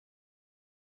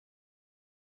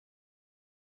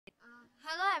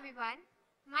Hello everyone,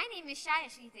 my name is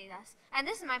YASHVI and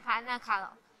this is my partner Carlo.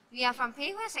 We are from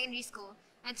Pei Hua Secondary School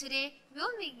and today we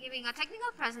will be giving a technical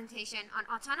presentation on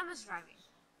autonomous driving.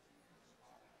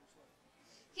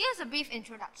 Here's a brief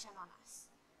introduction on us.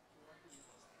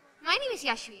 My name is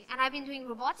YASHVI and I've been doing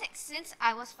robotics since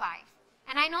I was 5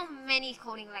 and I know many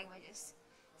coding languages.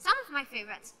 Some of my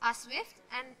favorites are Swift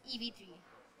and EV3.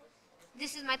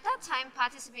 This is my third time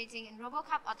participating in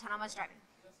RoboCup autonomous driving.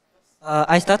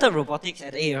 I started robotics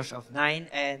at the age of 9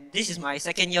 and this is my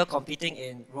second year competing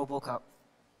in RoboCup.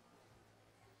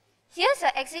 Here's an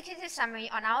executive summary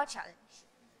on our challenge.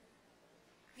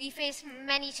 We faced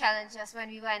many challenges when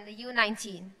we were in the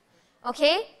U19.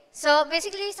 Okay, so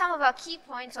basically some of our key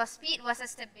points were speed versus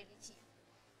stability.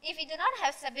 If we do not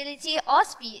have stability or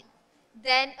speed,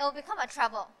 then it will become a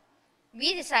trouble.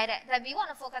 We decided that we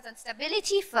want to focus on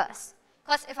stability first,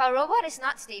 because if our robot is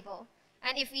not stable,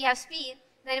 and if we have speed,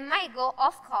 then it might go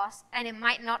off course and it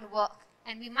might not work,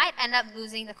 and we might end up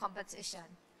losing the competition.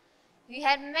 We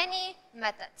had many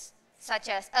methods, such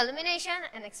as elimination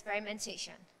and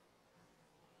experimentation.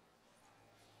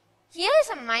 Here is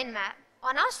a mind map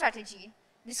on our strategy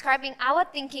describing our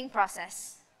thinking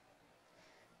process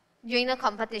during the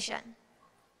competition.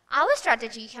 Our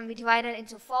strategy can be divided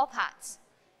into 4 parts: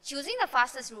 choosing the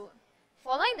fastest route,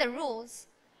 following the rules,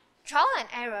 trial and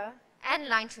error, and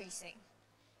line tracing.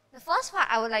 The first part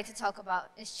I would like to talk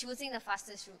about is choosing the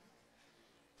fastest route.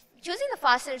 Choosing the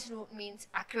fastest route means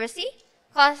accuracy,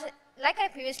 because like I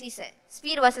previously said,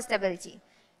 speed versus stability.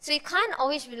 So you can't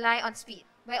always rely on speed,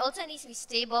 but it also needs to be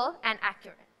stable and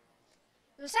accurate.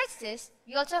 Besides this,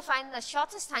 we also find the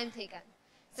shortest time taken.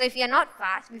 So if you're not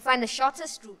fast, we find the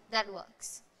shortest route that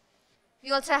works.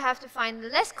 We also have to find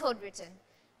less code written,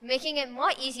 making it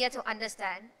more easier to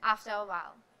understand after a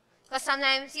while. Because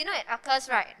sometimes, it occurs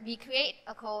right. We create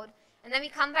a code, and then we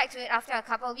come back to it after a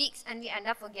couple of weeks, and we end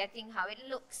up forgetting how it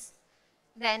looks.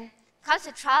 Then comes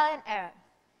the trial and error.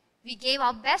 We gave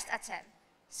our best attempt.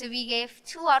 So we gave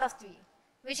 2 out of 3.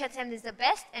 Which attempt is the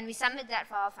best, and we submit that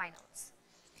for our finals.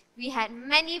 We had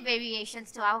many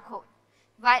variations to our code,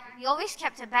 but we always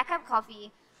kept a backup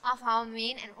copy of our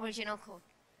main and original code.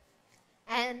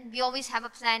 And we always have a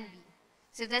plan B.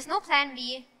 So if there's no plan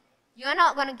B, you're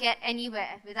not going to get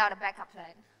anywhere without a backup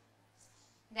plan.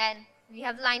 Then we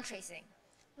have line tracing.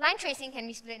 Line tracing can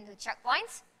be split into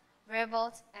checkpoints,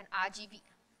 variables, and RGB.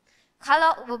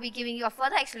 Carlo will be giving you a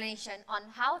further explanation on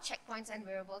how checkpoints and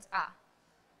variables are.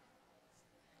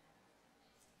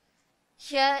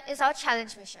 Here is our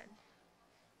challenge mission.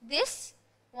 This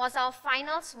was our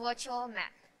finals virtual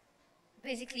map.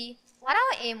 Basically, what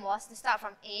our aim was to start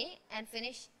from A and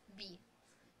finish B.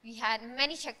 We had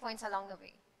many checkpoints along the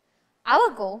way.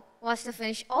 Our goal was to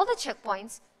finish all the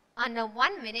checkpoints under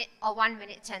 1 minute or 1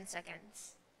 minute 10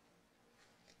 seconds.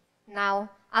 Now,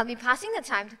 I'll be passing the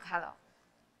time to Carlo.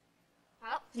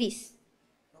 Carlo, please.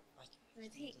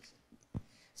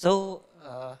 So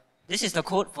this is the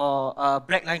code for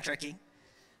black line tracking.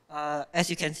 As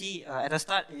you can see, at the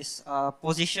start is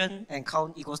position and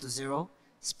count equals to 0,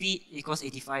 speed equals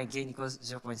 85 and gain equals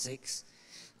 0.6.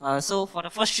 So for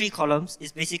the first 3 columns,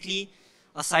 it's basically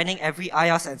assigning every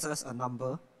IR sensors a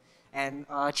number and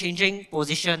changing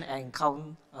position and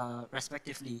count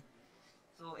respectively.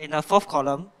 So in the 4th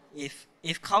column, if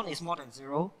count is more than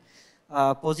 0,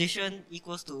 position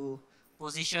equals to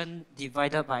position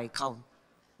divided by count,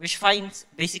 which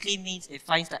basically means it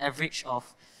finds the average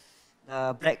of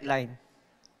the black line.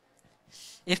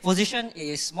 If position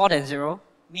is more than 0,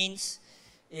 means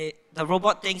the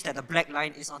robot thinks that the black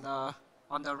line is on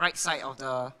the right side of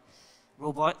the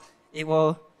robot. It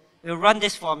will run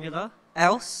this formula.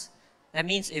 Else, that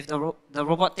means if the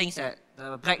robot thinks that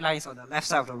the black line is on the left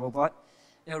side of the robot,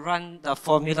 it will run the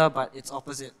formula but it's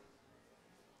opposite.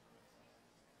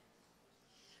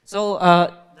 So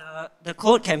the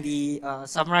code can be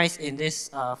summarized in this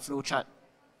flowchart.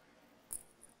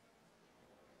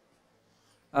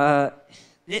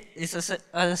 It is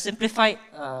a simplified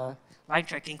line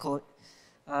tracking code.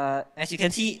 As you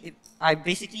can see, I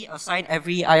basically assign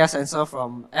every IR sensor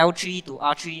from L3 to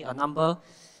R3 a number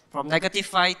from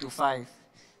 -5 to 5.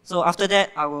 So after that,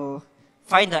 I will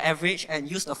find the average and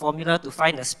use the formula to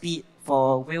find the speed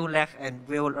for wheel left and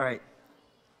wheel right.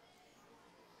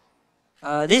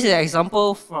 This is an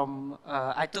example from,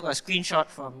 I took a screenshot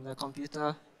from the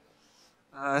computer.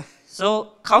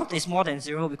 So count is more than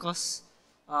 0 because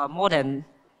more than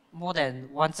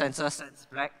 1 sensor sends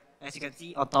black, as you can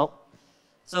see on top.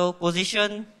 So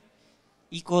position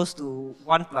equals to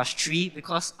 1 plus 3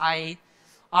 because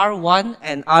R1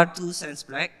 and R2 sends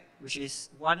black, which is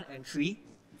 1 and 3.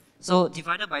 So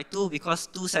divided by 2 because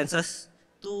 2 sensors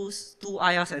two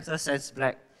IR sensors sense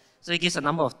black. So it gives a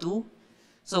number of 2.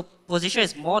 So position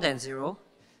is more than 0.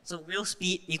 So wheel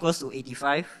speed equals to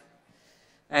 85.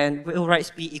 And wheel right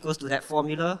speed equals to that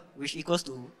formula, which equals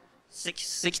to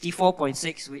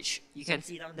 64.6, which you can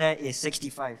see down there is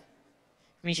 65,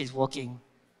 which is working.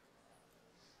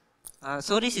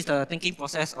 So this is the thinking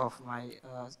process of my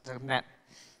the map.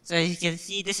 So as you can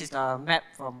see, this is the map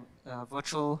from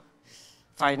virtual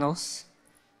finals.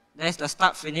 There's the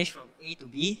start finish from A to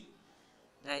B.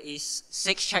 There is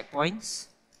 6 checkpoints.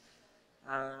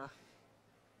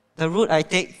 The route I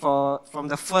take from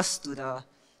the first to the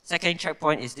second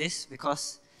checkpoint is this,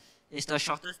 because it's the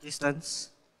shortest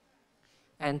distance.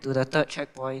 And to the third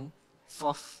checkpoint,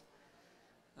 4th,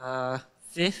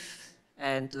 5th,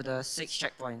 and to the 6th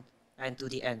checkpoint, and to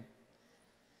the end.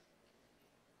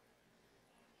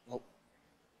 Oh.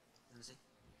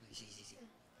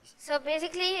 So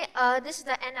basically, this is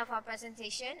the end of our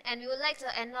presentation, and we would like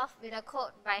to end off with a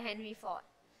quote by Henry Ford.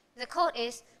 The quote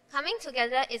is, "Coming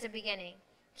together is a beginning,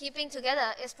 keeping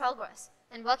together is progress,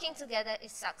 and working together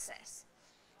is success."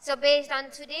 So based on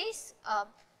today's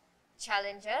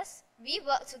challenges, we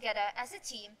work together as a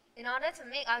team in order to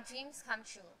make our dreams come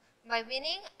true by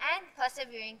winning and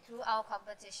persevering through our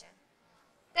competition.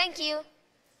 Thank you.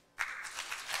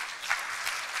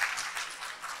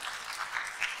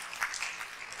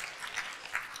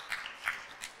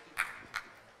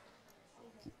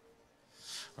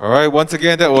 All right, once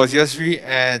again, that was YASHVI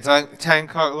and Tang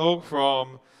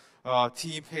from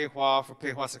Team Pei Hua from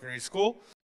Pei Hua Secondary School.